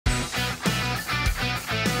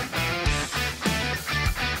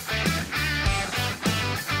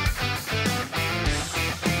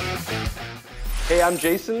Hey, I'm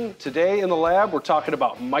Jason. Today in the lab, we're talking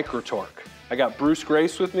about MicroTorque. I got Bruce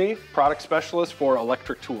Grace with me, product specialist for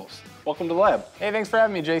electric tools. Welcome to the lab. Hey, thanks for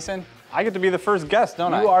having me, Jason. I get to be the first guest,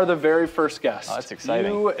 don't I? You are the very first guest. Oh, that's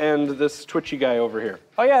exciting. You and this twitchy guy over here.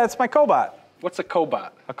 Oh yeah, that's my cobot. What's a cobot?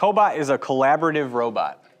 A cobot is a collaborative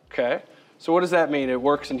robot. Okay. So what does that mean? It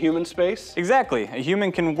works in human space? Exactly. A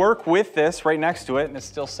human can work with this right next to it and it's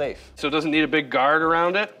still safe. So it doesn't need a big guard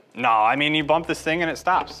around it? No, I mean, you bump this thing and it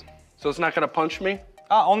stops. So it's not gonna punch me?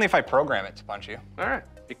 Only if I program it to punch you. All right.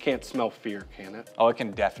 It can't smell fear, can it? Oh, it can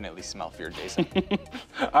definitely smell fear, Jason.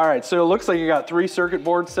 All right, so it looks like you got 3 circuit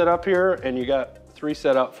boards set up here and you got 3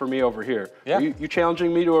 set up for me over here. Yeah. Are you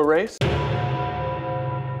challenging me to a race?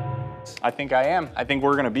 I think I am. I think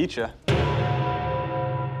we're gonna beat you.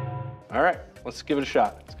 All right, let's give it a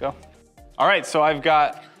shot. Let's go. All right, so I've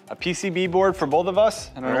got a PCB board for both of us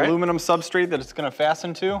and an aluminum substrate that it's gonna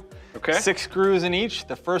fasten to. Okay. 6 screws in each.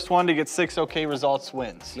 The first one to get 6 okay results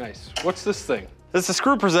wins. Nice. What's this thing? This is a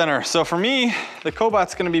screw presenter. So for me, the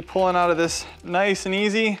cobot's gonna be pulling out of this nice and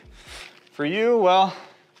easy. For you, well,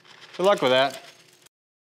 good luck with that.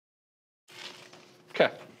 Okay.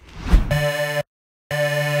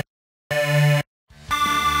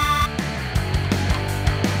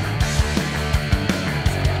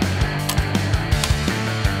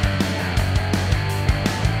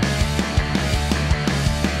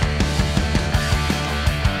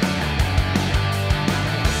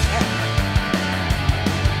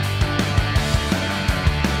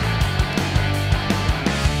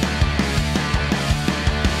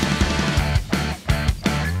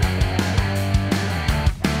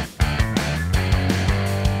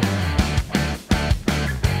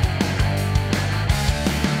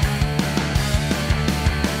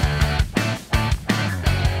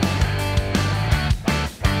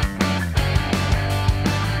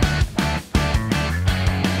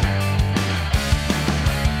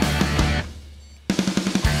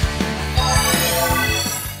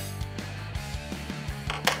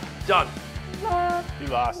 Done. You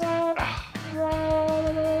lost. I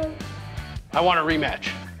want a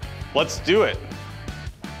rematch. Let's do it.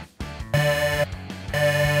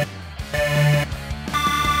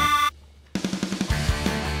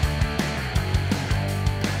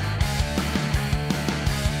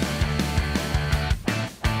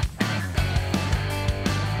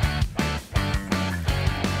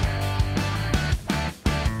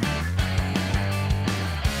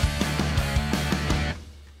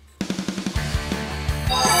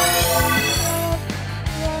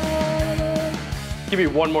 Give me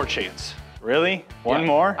one more chance. Really? One Yeah,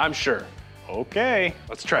 more? I'm sure. Okay.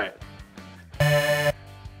 Let's try it.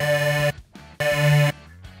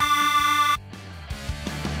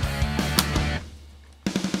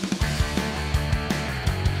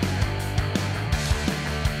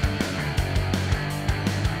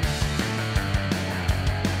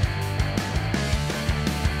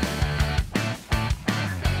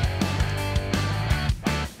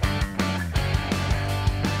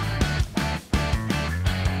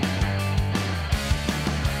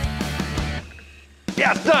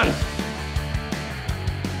 Yeah, it's done.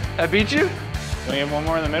 I beat you? Can we have one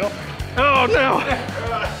more in the middle? Oh no.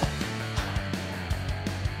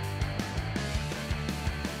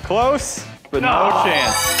 Close, but no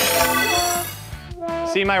chance.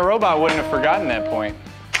 See, my robot wouldn't have forgotten that point.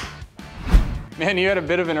 Man, you had a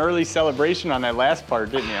bit of an early celebration on that last part,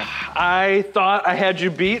 didn't you? I thought I had you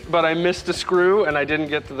beat, but I missed a screw and I didn't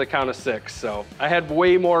get to the count of 6. So I had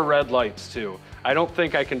way more red lights too. I don't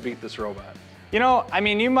think I can beat this robot. You know, I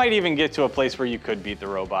mean, you might even get to a place where you could beat the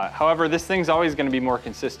robot. However, this thing's always gonna be more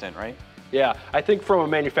consistent, right? Yeah, I think from a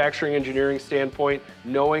manufacturing engineering standpoint,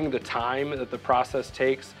 knowing the time that the process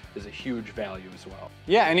takes is a huge value as well.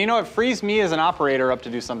 Yeah, and you know, it frees me as an operator up to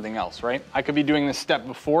do something else, right? I could be doing the step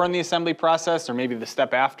before in the assembly process or maybe the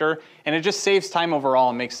step after, and it just saves time overall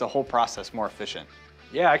and makes the whole process more efficient.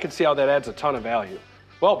 Yeah, I can see how that adds a ton of value.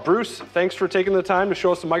 Well, Bruce, thanks for taking the time to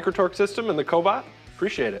show us the MicroTorque system and the cobot.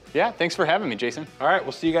 Appreciate it. Yeah, thanks for having me, Jason. All right,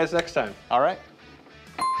 we'll see you guys next time. All right.